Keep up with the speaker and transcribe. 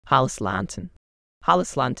Palace lantern.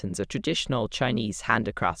 Palace lanterns are traditional Chinese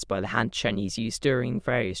handicrafts by the Han Chinese used during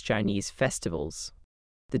various Chinese festivals.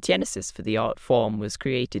 The genesis for the art form was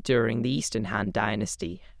created during the Eastern Han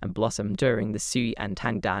Dynasty and blossomed during the Sui and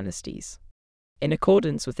Tang dynasties. In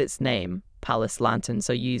accordance with its name, palace lanterns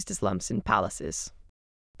are used as lamps in palaces.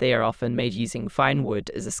 They are often made using fine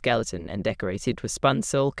wood as a skeleton and decorated with spun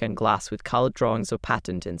silk and glass with coloured drawings or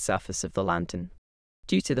patterned in surface of the lantern.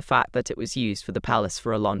 Due to the fact that it was used for the palace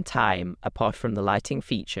for a long time, apart from the lighting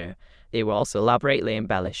feature, they were also elaborately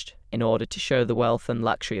embellished in order to show the wealth and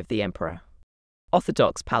luxury of the emperor.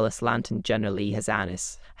 Orthodox palace lantern generally has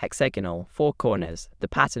anise, hexagonal, 4 corners. The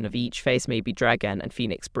pattern of each face may be dragon and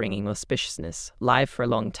phoenix, bringing auspiciousness, live for a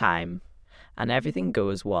long time, and everything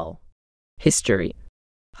goes well. History.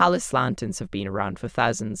 Palace lanterns have been around for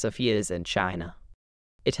thousands of years in China.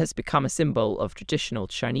 It has become a symbol of traditional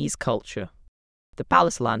Chinese culture. The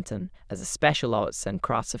palace lantern, as a special arts and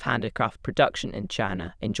crafts of handicraft production in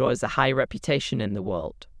China, enjoys a high reputation in the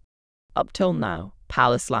world. Up till now,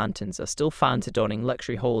 palace lanterns are still found adorning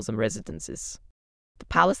luxury halls and residences. The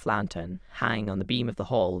palace lantern, hanging on the beam of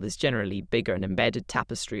the hall, is generally bigger and embedded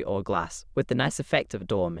tapestry or glass, with the nice effect of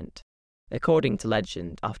adornment. According to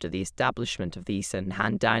legend, after the establishment of the Eastern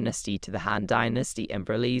Han Dynasty to the Han Dynasty in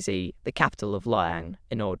Embellished, the capital of Luoyang,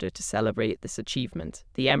 in order to celebrate this achievement,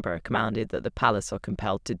 the emperor commanded that the palace are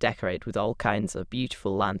compelled to decorate with all kinds of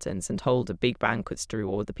beautiful lanterns and hold a big banquets to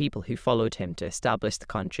reward the people who followed him to establish the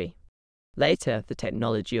country. Later, the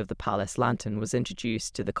technology of the palace lantern was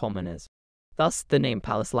introduced to the commoners. Thus, the name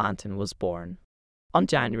palace lantern was born. On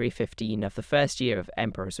January 15 of the first year of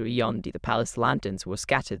Emperor Sui, the palace lanterns were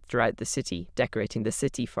scattered throughout the city, decorating the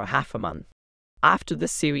city for half a month. After the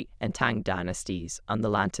Sui and Tang dynasties and the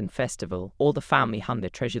Lantern Festival, all the family hung their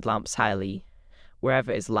treasured lamps highly,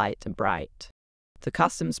 wherever it is light and bright. The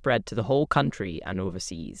custom spread to the whole country and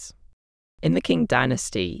overseas. In the Qing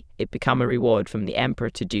dynasty, it became a reward from the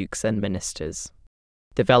emperor to dukes and ministers.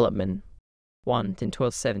 Development. 1. In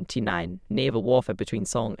 1279, naval warfare between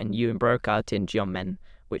Song and Yuan broke out in Jiangmen,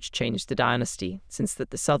 which changed the dynasty, since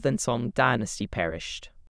that the southern Song dynasty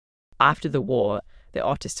perished. After the war, the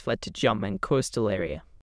artist fled to Jiangmen coastal area.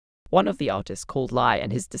 One of the artists, called Lai,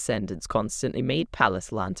 and his descendants constantly made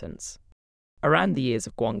palace lanterns. Around the years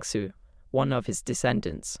of Guangxu, one of his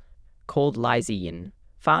descendants, called Lai Ziyin,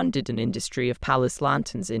 founded an industry of palace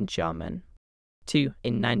lanterns in Jiangmen. 2.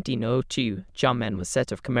 In 1902, Jiangmen was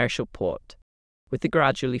set of commercial port. With the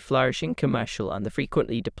gradually flourishing commercial and the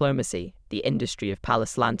frequently diplomacy, the industry of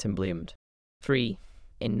palace lantern bloomed. 3.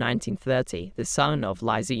 In 1930, the son of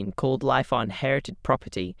Lai Ziyin called Lai Fa inherited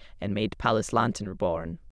property and made palace lantern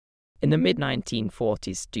reborn. In the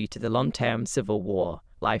mid-1940s, due to the long-term civil war,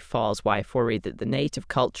 Lai Fa's wife worried that the native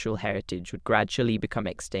cultural heritage would gradually become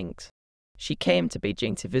extinct. She came to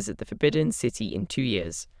Beijing to visit the Forbidden City in 2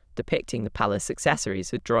 years, depicting the palace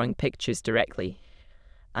accessories with drawing pictures directly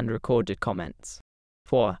and recorded comments.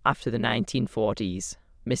 4. After the 1940s,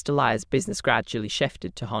 Mr. Lai's business gradually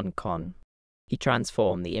shifted to Hong Kong. He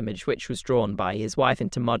transformed the image which was drawn by his wife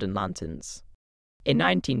into modern lanterns. In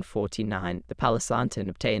 1949, the palace lantern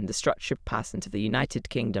obtained the structure patent of the United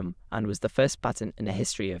Kingdom and was the first patent in the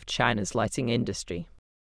history of China's lighting industry.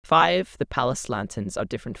 5. The palace lanterns are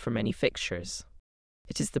different from any fixtures.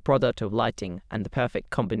 It is the product of lighting and the perfect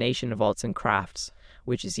combination of arts and crafts,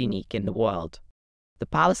 which is unique in the world. The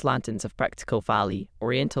palace lanterns have practical value,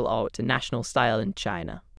 oriental art and national style in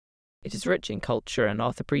China. It is rich in culture and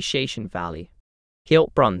art appreciation value.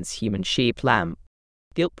 Gilt bronze human-shaped lamp.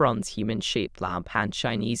 Gilt bronze human-shaped lamp Han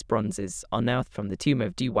Chinese bronzes unearthed from the tomb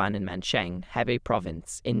of Duwan in Mancheng, Hebei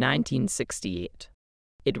province, in 1968.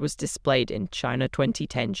 It was displayed in China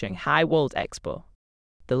 2010 Shanghai World Expo.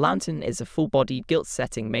 The lantern is a full-bodied gilt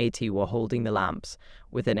setting made to or holding the lamps,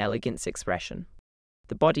 with an elegant expression.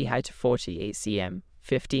 The body height of 48 cm,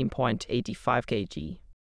 15.85 kg.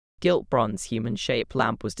 Gilt bronze human-shaped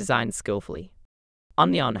lamp was designed skillfully. On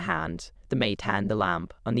the one hand, the made hand the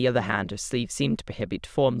lamp, on the other hand her sleeve seemed to prohibit to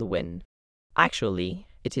form the wind. Actually,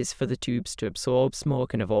 it is for the tubes to absorb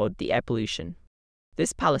smoke and avoid the air pollution.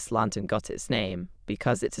 This palace lantern got its name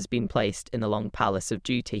because it has been placed in the long palace of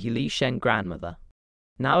Zhu Teili Shen grandmother.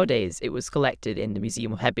 Nowadays, it was collected in the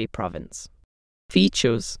Museum of Hebei province.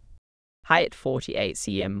 Features. Height 48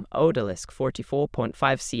 cm, odalisque 44.5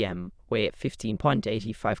 cm, weight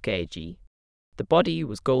 15.85 kg. The body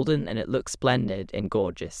was golden and it looks splendid and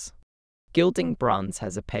gorgeous. Gilding bronze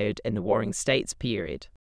has appeared in the Warring States period.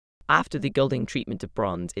 After the gilding treatment of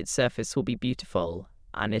bronze, its surface will be beautiful,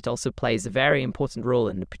 and it also plays a very important role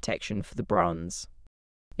in the protection for the bronze.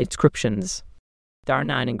 Inscriptions. There are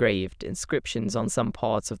 9 engraved inscriptions on some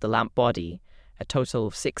parts of the lamp body, a total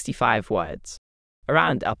of 65 words.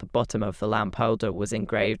 Around the upper bottom of the lamp holder was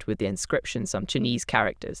engraved with the inscription some Chinese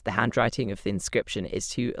characters. The handwriting of the inscription is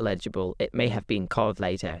too illegible. It may have been carved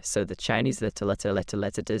later, so the Chinese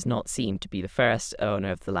letter does not seem to be the first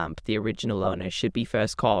owner of the lamp. The original owner should be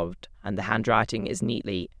first carved, and the handwriting is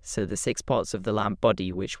neatly, so the 6 parts of the lamp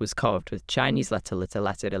body which was carved with Chinese letter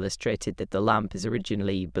illustrated that the lamp is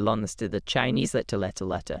originally belongs to the Chinese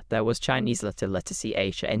letter. There was Chinese letter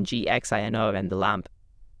CHNGXINO and the lamp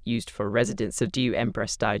used for residence of Due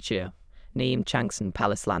Empress Daijia, named Changsun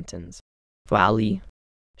Palace Lanterns. Valley.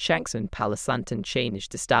 Changsun Palace Lantern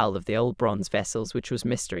changed the style of the old bronze vessels, which was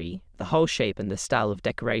mystery. The whole shape and the style of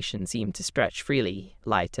decoration seemed to stretch freely,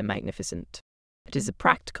 light and magnificent. It is a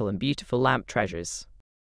practical and beautiful lamp treasures.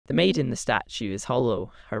 The maiden in the statue is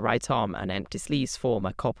hollow. Her right arm and empty sleeves form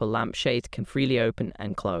a copper lampshade can freely open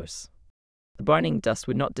and close. The burning dust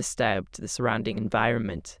would not disturb the surrounding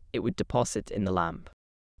environment, it would deposit in the lamp.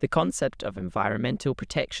 The concept of environmental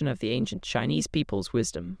protection of the ancient Chinese people's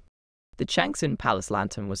wisdom. The Changsun Palace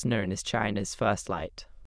Lantern was known as China's first light.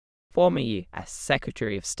 Formerly, as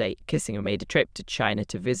Secretary of State, Kissinger made a trip to China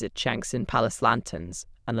to visit Changsun Palace Lanterns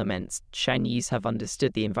and laments Chinese have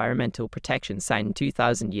understood the environmental protection sign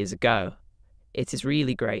 2,000 years ago. It is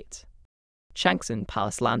really great. Changsun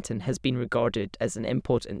Palace Lantern has been regarded as an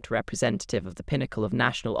important representative of the pinnacle of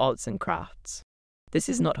national arts and crafts. This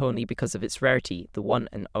is not only because of its rarity, the one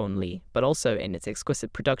and only, but also in its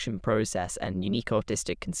exquisite production process and unique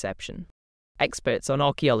artistic conception. Experts on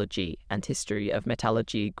archaeology and history of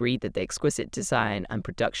metallurgy agree that the exquisite design and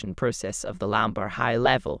production process of the lamp are high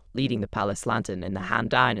level, leading the Palace Lantern in the Han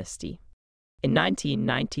Dynasty. In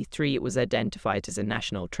 1993, it was identified as a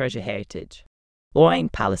national treasure heritage. Luoyang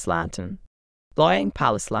Palace Lantern. Luoyang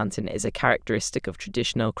Palace Lantern is a characteristic of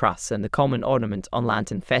traditional crafts and the common ornament on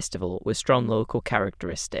Lantern Festival with strong local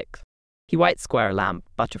characteristics. The white square lamp,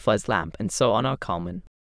 butterfly's lamp, and so on are common.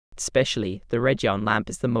 Especially, the Region lamp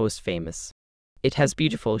is the most famous. It has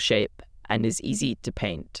beautiful shape and is easy to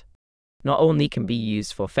paint. Not only can be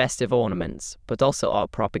used for festive ornaments, but also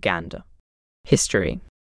art propaganda. History.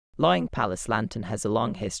 Luoyang Palace Lantern has a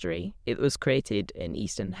long history. It was created in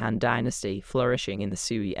Eastern Han Dynasty, flourishing in the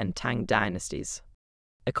Sui and Tang dynasties.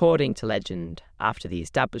 According to legend, after the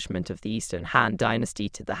establishment of the Eastern Han Dynasty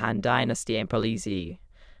to the Han Dynasty Emperor Lizi,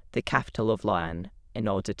 the capital of Luoyang, in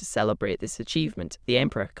order to celebrate this achievement, the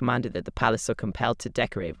emperor commanded that the palace are compelled to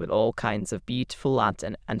decorate with all kinds of beautiful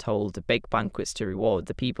lanterns and hold big banquets to reward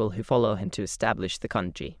the people who follow him to establish the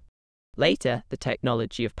country. Later, the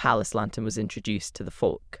technology of palace lantern was introduced to the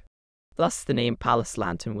folk. Thus, the name Palace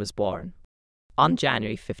Lantern was born. On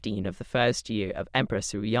January 15 of the first year of Emperor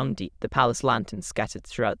Sui Yongdi, the palace lanterns scattered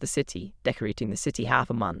throughout the city, decorating the city half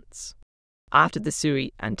a month. After the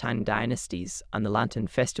Sui and Tang dynasties and the Lantern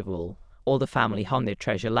Festival, all the family hung their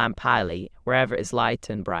treasure lamp highly, wherever it is light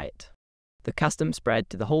and bright. The custom spread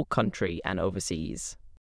to the whole country and overseas.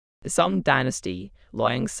 The Song Dynasty,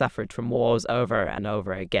 Luoyang suffered from wars over and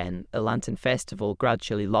over again. The Lantern Festival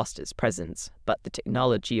gradually lost its presence, but the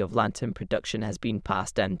technology of lantern production has been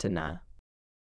passed on to now.